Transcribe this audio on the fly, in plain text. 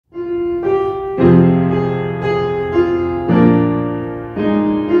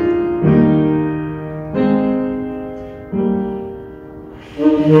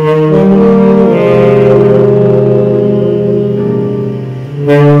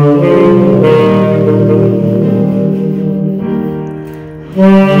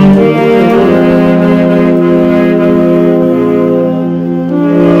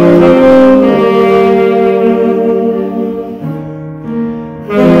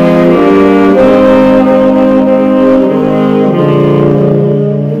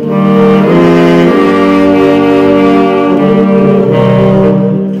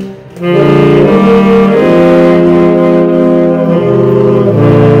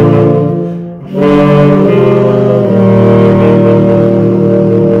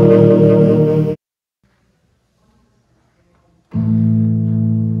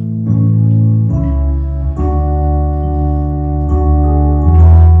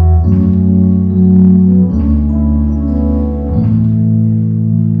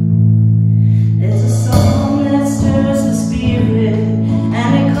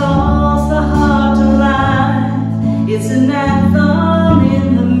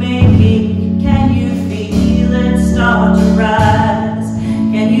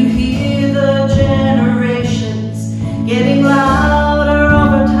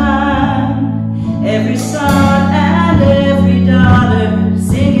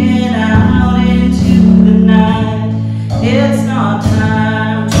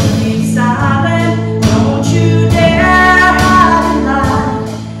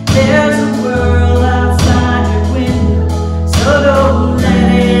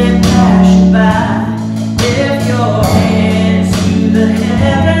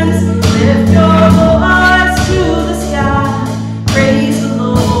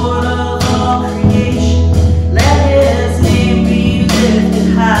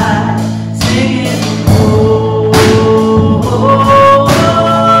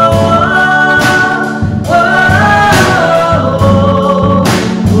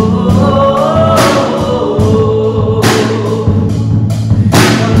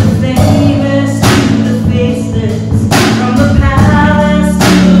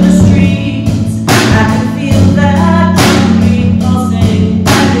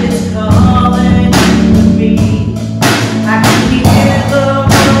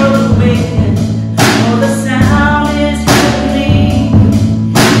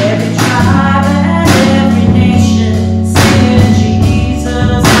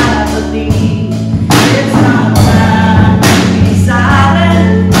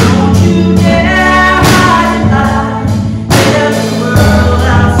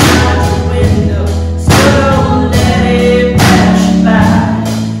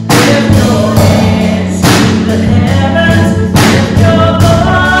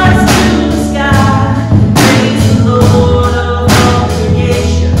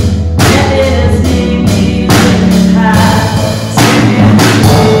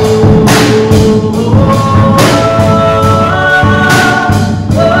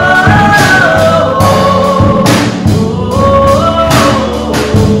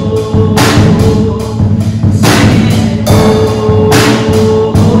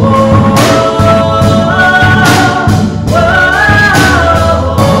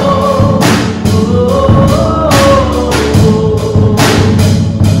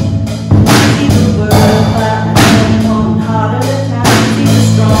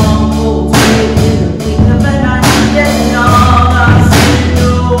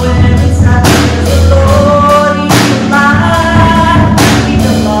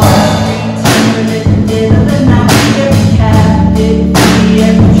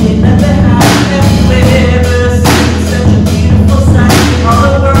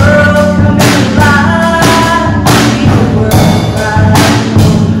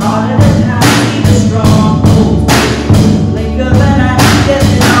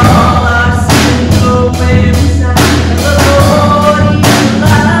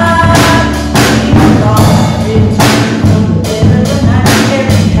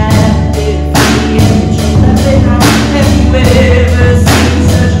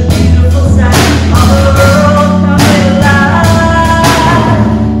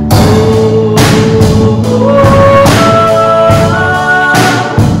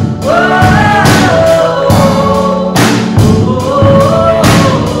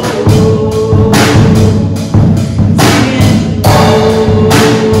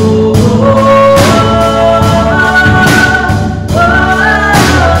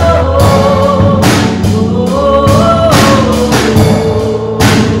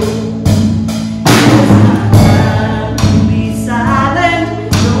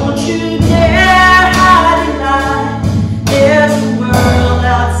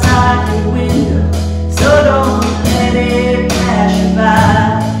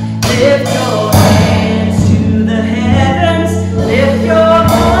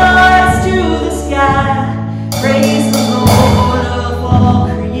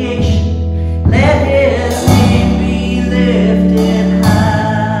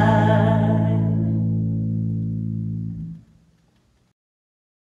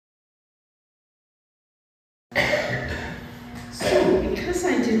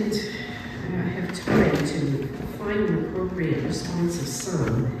didn't have time to find an appropriate responsive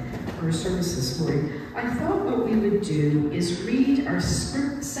psalm for our service this morning, I thought what we would do is read our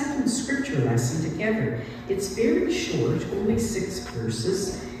second scripture lesson together. It's very short, only 6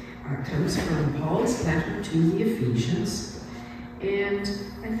 verses. It comes from Paul's letter to the Ephesians. And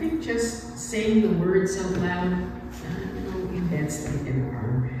I think just saying the words out loud, embeds them in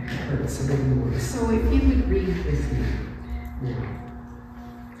our hearts a little more. So if you would read with me now.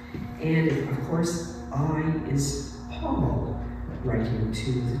 And of course, I is Paul writing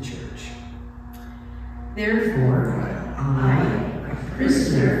to the church. Therefore, I, a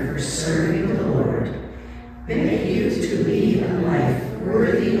prisoner for serving the Lord, beg you to lead a life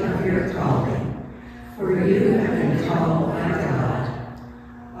worthy of your calling, for you have been called by God.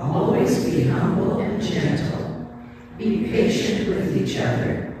 Always be humble and gentle. Be patient with each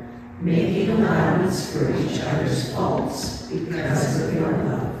other, making allowance for each other's faults because of your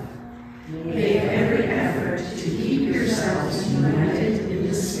love. Make every effort to keep yourselves united in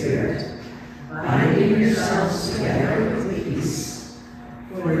the Spirit, binding yourselves together with peace.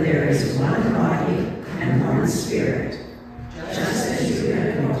 For there is one body and one Spirit, just as you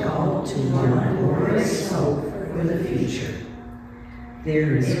have been called to one glorious hope for the future.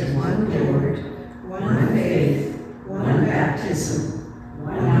 There is one Lord, one faith, one baptism,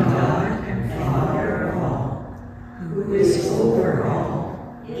 one God and Father of all, who is over all,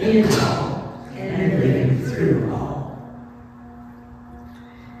 in all, and living through all.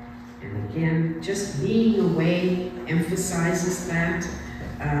 And again, just being away emphasizes that.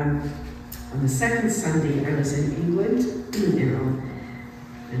 On the second Sunday, I was in England.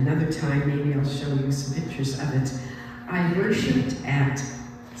 Another time, maybe I'll show you some pictures of it. I worshipped at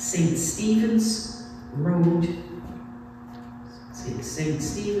St. Stephen's Road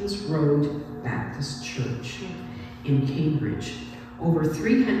Baptist Church in Cambridge, over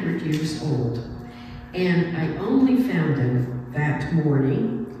 300 years old. And I only found out that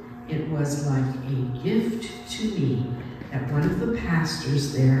morning, it was like a gift to me that one of the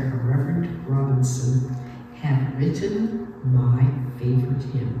pastors there, Reverend Robinson, had written my favorite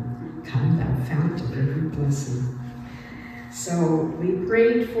hymn, Come Thou Fount of Every Blessing. So we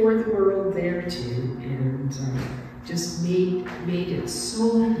prayed for the world there too, and just made it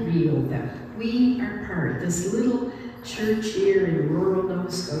so real that we are part. This little church here in rural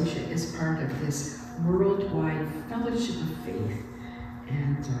Nova Scotia is part of this worldwide fellowship of faith,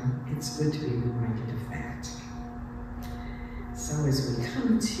 and it's good to be reminded of that. So as we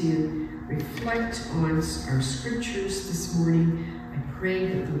come to reflect on our scriptures this morning, I pray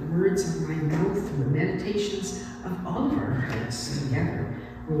that the words of my mouth and the meditations of all of our hearts together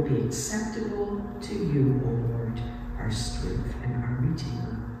will be acceptable to you, O Lord, our strength and our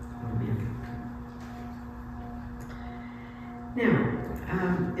Redeemer. Amen. Now,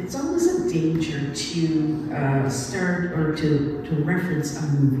 it's always a danger to start or to reference a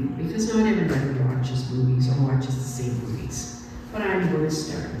movie, because not everybody watches movies or watches the same movies. But I'm going to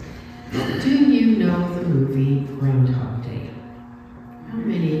start. Do you know the movie Groundhog Day? How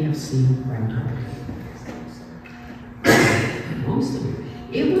many have seen Groundhog Day? Most of you.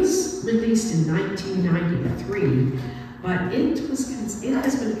 It was released in 1993, but it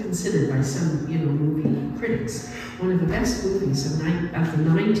has been considered by some movie critics one of the best movies of the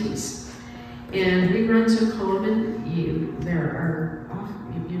 90s. And reruns are common. There are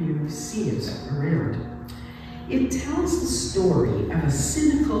often, you see it around. It tells the story of a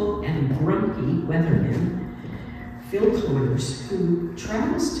cynical and grumpy weatherman, Phil Connors, who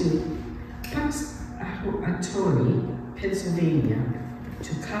travels to Punxsutawney, Pennsylvania,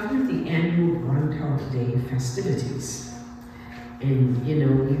 to cover the annual Groundhog Day festivities. And you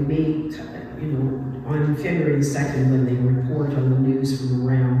may, on February 2nd, when they report on the news from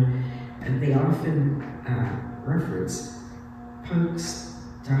around, they often reference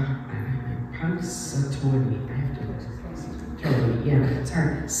Punxsutawney. I have to look. Yeah, it's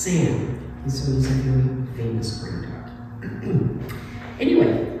hard. Sam. So he's a very famous groundhog.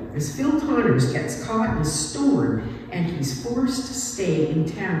 Anyway, as Phil Connors gets caught in a storm and he's forced to stay in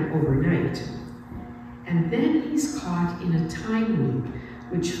town overnight, and then he's caught in a time loop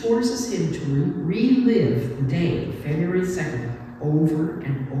which forces him to relive the day, February 2nd, over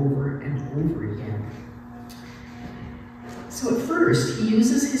and over and over again. So at first, he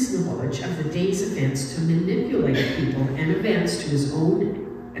uses his knowledge of the day's events to manipulate people and events to his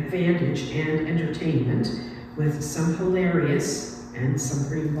own advantage and entertainment, with some hilarious and some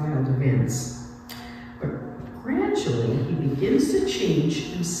pretty wild events. But gradually, he begins to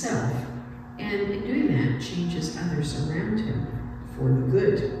change himself, and in doing that, changes others around him for the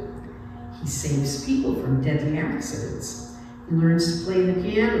good. He saves people from deadly accidents. who learns to play the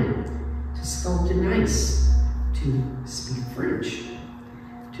piano, to sculpt in ice, to speak French,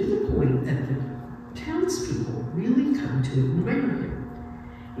 to the point that the townspeople really come to admire him.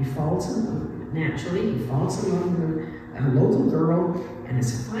 He falls in love, naturally, he falls in love with a local girl and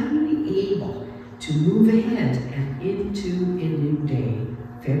is finally able to move ahead and into a new day.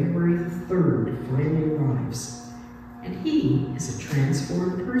 February the 3rd finally arrives. And he is a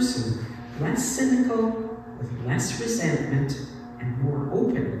transformed person, less cynical, with less resentment, and more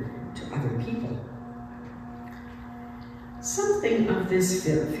open to other people. Something of this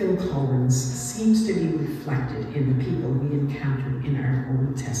Phil Collins seems to be reflected in the people we encounter in our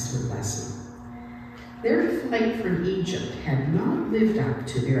Old Testament lesson. Their flight from Egypt had not lived up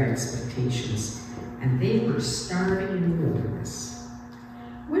to their expectations, and they were starving in the wilderness.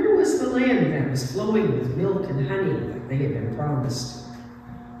 Where was the land that was flowing with milk and honey that they had been promised?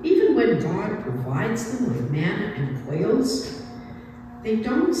 Even when God provides them with manna and quails, they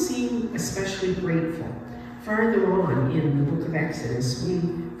don't seem especially grateful. Farther on in the book of Exodus, we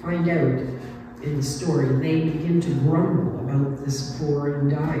find out in the story, they begin to grumble about this boring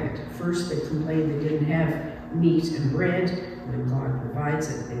diet. First, they complain they didn't have meat and bread. When God provides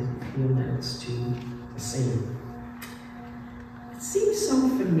it, they feel that it's too the same. It seems so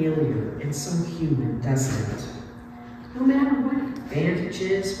familiar and so human, doesn't it? No matter what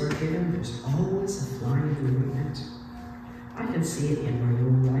advantages we're given, there's always a fly in the ointment. I can see it in my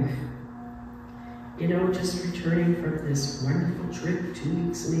own life. You know, just returning from this wonderful trip, 2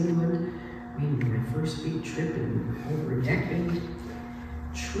 weeks in England, maybe my first big trip in over a decade.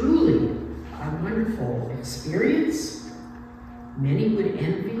 Truly a wonderful experience. Many would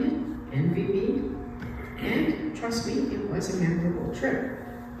envy me, and trust me, it was a memorable trip.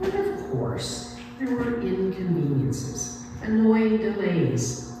 But of course, there were inconveniences, annoying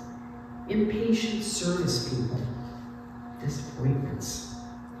delays, impatient service people, disappointments.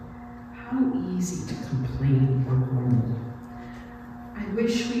 How easy to complain or grumble. I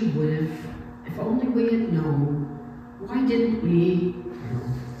wish we would have, if only we had known. Why didn't we?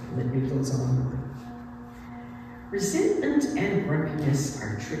 It goes on. Resentment and grumpiness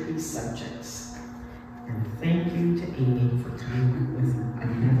are tricky subjects. And thank you to Amy for coming up with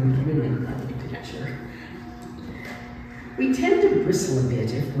another winning picture. We tend to bristle a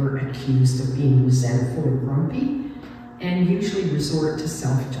bit if we're accused of being resentful or grumpy, and usually resort to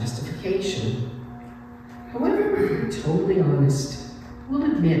self-justification. However, if we're totally honest, we'll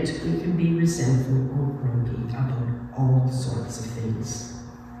admit we can be resentful or grumpy about all sorts of things.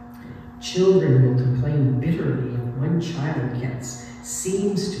 Children will complain bitterly if one child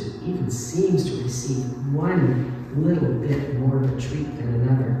seems to receive one little bit more of a treat than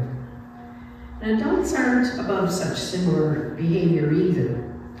another. And adults aren't above such similar behavior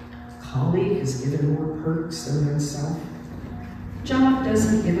either. A colleague is given more perks than oneself. Job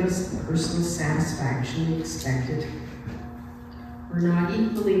doesn't give us the personal satisfaction we expected. We're not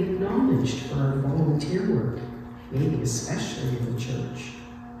equally acknowledged for our volunteer work, maybe especially in the church.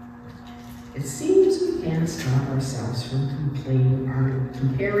 It seems we can't stop ourselves from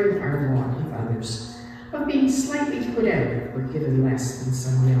comparing our lot with others, of being slightly put out if we're given less than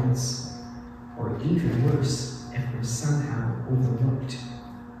someone else, or even worse, if we're somehow overlooked.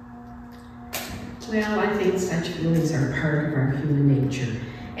 Well, I think such feelings are part of our human nature,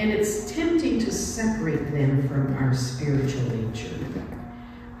 and it's tempting to separate them from our spiritual nature.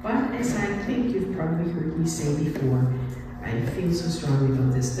 But as I think you've probably heard me say before, I feel so strongly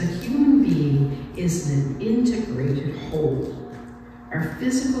about this, the human being is an integrated whole. Our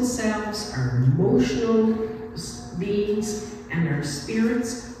physical selves, our emotional beings, and our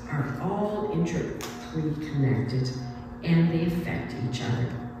spirits are all intricately connected, and they affect each other.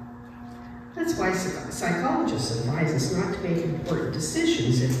 That's why psychologists advise us not to make important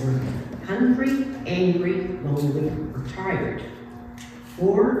decisions if we're hungry, angry, lonely, or tired.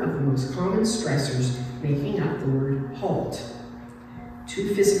 4 of the most common stressors making up the word HALT.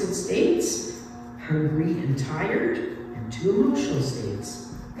 2 physical states, hungry and tired, and 2 emotional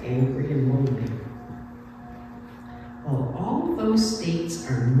states, angry and lonely. While all of those states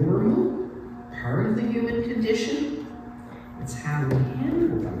are normal, part of the human condition, it's how we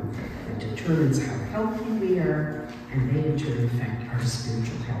handle them that determines how healthy we are, and they in turn affect our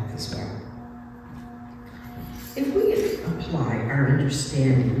spiritual health as well. If we apply our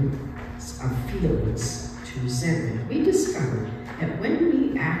understanding of feelings to resentment, we discover that when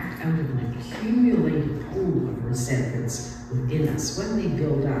we act out of an accumulated pool of resentments within us, when they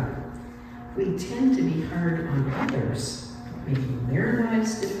build up, we tend to be hard on others, making their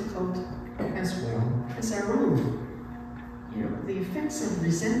lives difficult as well as our own. You know, the effects of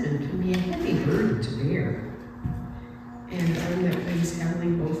resentment can be a heavy burden to bear. and one that weighs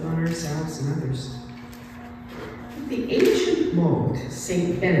heavily both on ourselves and others. The ancient monk,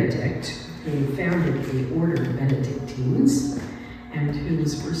 Saint Benedict, who founded the order of Benedictines, and who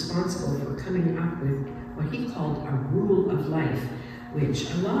was responsible for coming up with what he called a rule of life,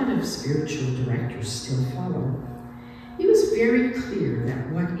 which a lot of spiritual directors still follow. He was very clear that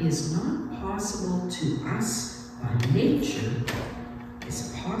what is not possible to us by nature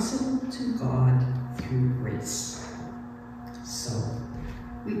is possible to God through grace. So,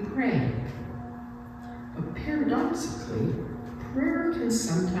 we pray. But paradoxically, prayer can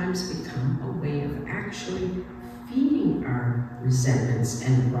sometimes become a way of actually feeding our resentments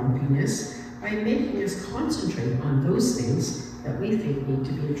and grumpiness by making us concentrate on those things that we think need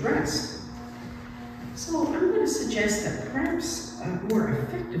to be addressed. So I'm going to suggest that perhaps a more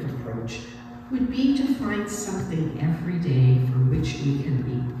effective approach would be to find something every day for which we can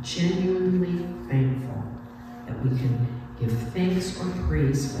be genuinely thankful, that we can give thanks or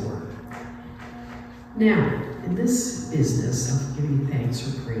praise for. Now, in this business of giving thanks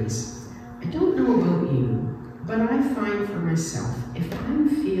or praise, I don't know about you, but I find for myself, if I'm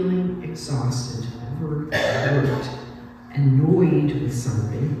feeling exhausted, overworked, annoyed with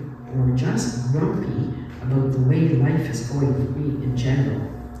something, or just grumpy about the way life is going with me in general,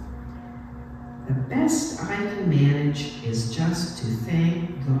 the best I can manage is just to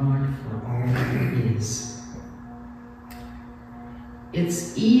thank God for all that is.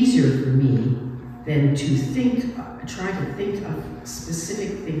 It's easier for me than to try to think of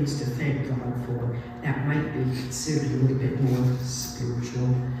specific things to thank God for that might be considered a little bit more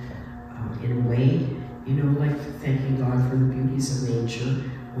spiritual in a way. You know, like thanking God for the beauties of nature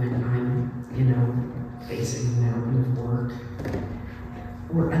when I'm, facing a mountain of work.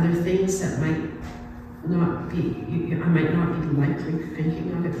 Or other things that might not be, I might not be likely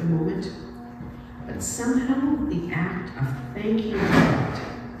thinking of at the moment. But somehow the act of thanking God,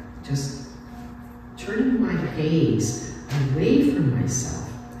 just turning my gaze away from myself,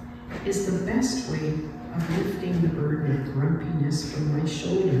 is the best way of lifting the burden of grumpiness from my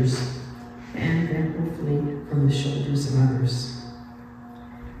shoulders, and then hopefully from the shoulders of others.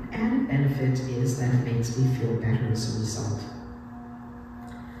 The added benefit is that it makes me feel better as a result.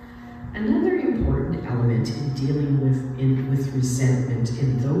 Another important element in dealing with resentment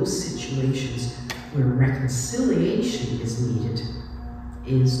in those situations where reconciliation is needed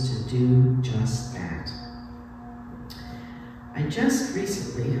is to do just that. I just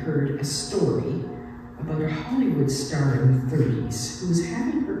recently heard a story about a Hollywood star in the 30s who was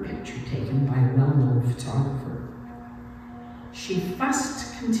having her picture taken by a well-known photographer. She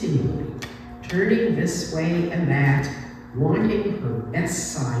fussed continually, turning this way and that, wanting her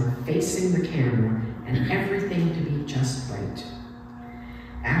best side facing the camera and everything to be just right.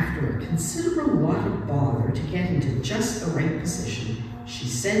 After a considerable lot of bother to get into just the right position, she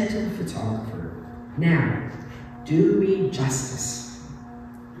said to the photographer, "Now, do me justice."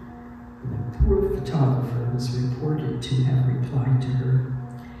 And the poor photographer was reported to have replied to her,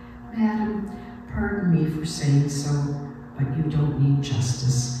 "Madam, pardon me for saying so, but you don't need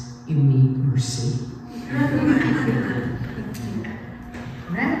justice, you need mercy."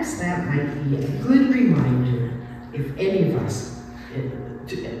 Perhaps that might be a good reminder, if any of us,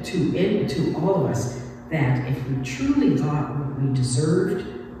 to all of us, that if we truly got what we deserved,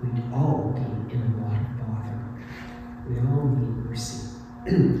 we'd all be in a lot of bother. We all need mercy.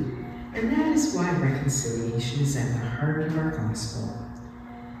 And that is why reconciliation is at the heart of our gospel.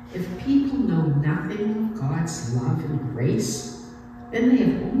 If people know nothing of God's love and grace, then they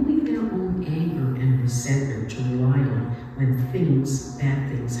have only their own anger and resentment to rely on when bad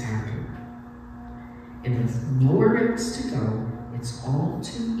things happen. And with nowhere else to go, it's all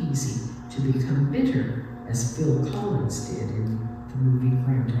too easy to become bitter, as Phil Collins did in the movie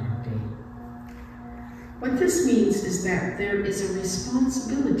Groundhog Day. What this means is that there is a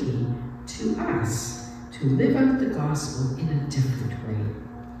responsibility to us to live out the gospel in a different way.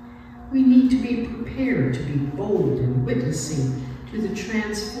 We need to be prepared to be bold in witnessing to the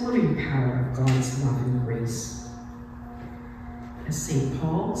transforming power of God's love and grace. As St.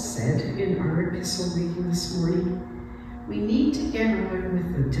 Paul said in our epistle reading this morning, we need to get on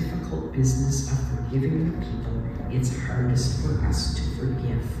with the difficult business of forgiving the people it's hardest for us to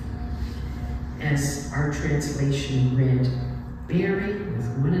forgive. As our translation read, bearing with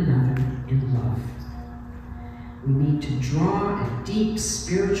one another in love. We need to draw a deep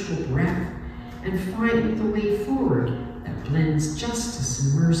spiritual breath and find the way forward that blends justice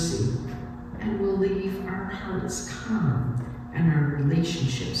and mercy and will leave our hearts calm and our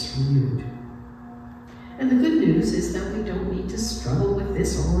relationships renewed. And the good news is that we don't need to struggle with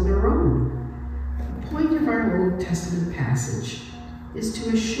this all on our own. point of our Old Testament passage is to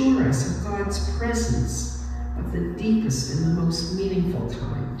assure us of God's presence of the deepest and the most meaningful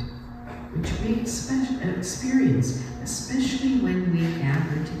kind, which we experience especially when we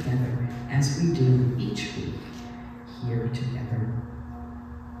gather together as we do each week here together.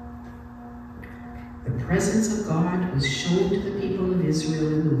 The presence of God was shown to the people of Israel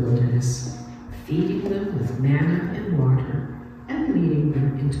in the wilderness, feeding them with manna and water and leading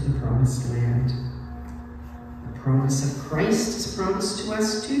them into the promised land. The promise of Christ is promised to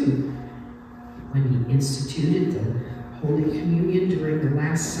us too, when he instituted the Holy Communion during the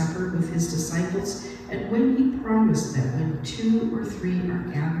Last Supper with his disciples, and when he promised that when 2 or 3 are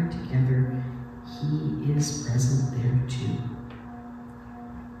gathered together, he is present there too.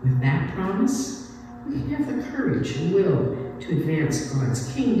 With that promise, we can have the courage and will to advance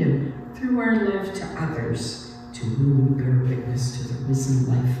God's kingdom through our love to others, to whom we bear witness to the risen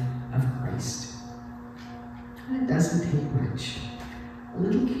life of Christ. And it doesn't take much. A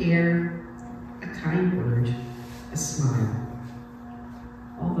little care, a kind word, a smile.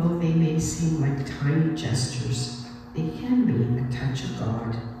 Although they may seem like tiny gestures, they can be a touch of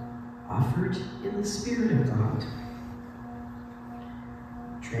God, offered in the Spirit of God,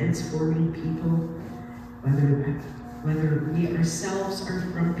 transforming people, whether we ourselves are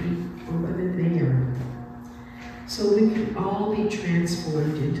grumpy or whether they are. So we can all be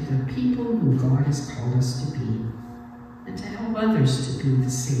transformed into the people who God has called us to be, and to help others to be the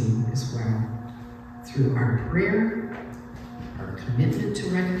same as well, through our prayer, our commitment to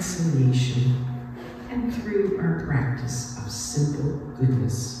reconciliation, and through our practice of simple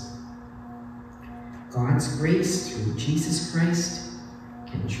goodness. God's grace through Jesus Christ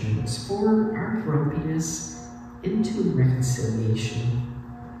can transform our grumpiness into reconciliation,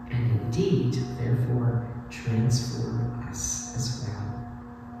 and indeed, therefore, transform us as well.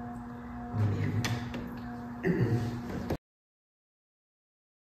 Amen.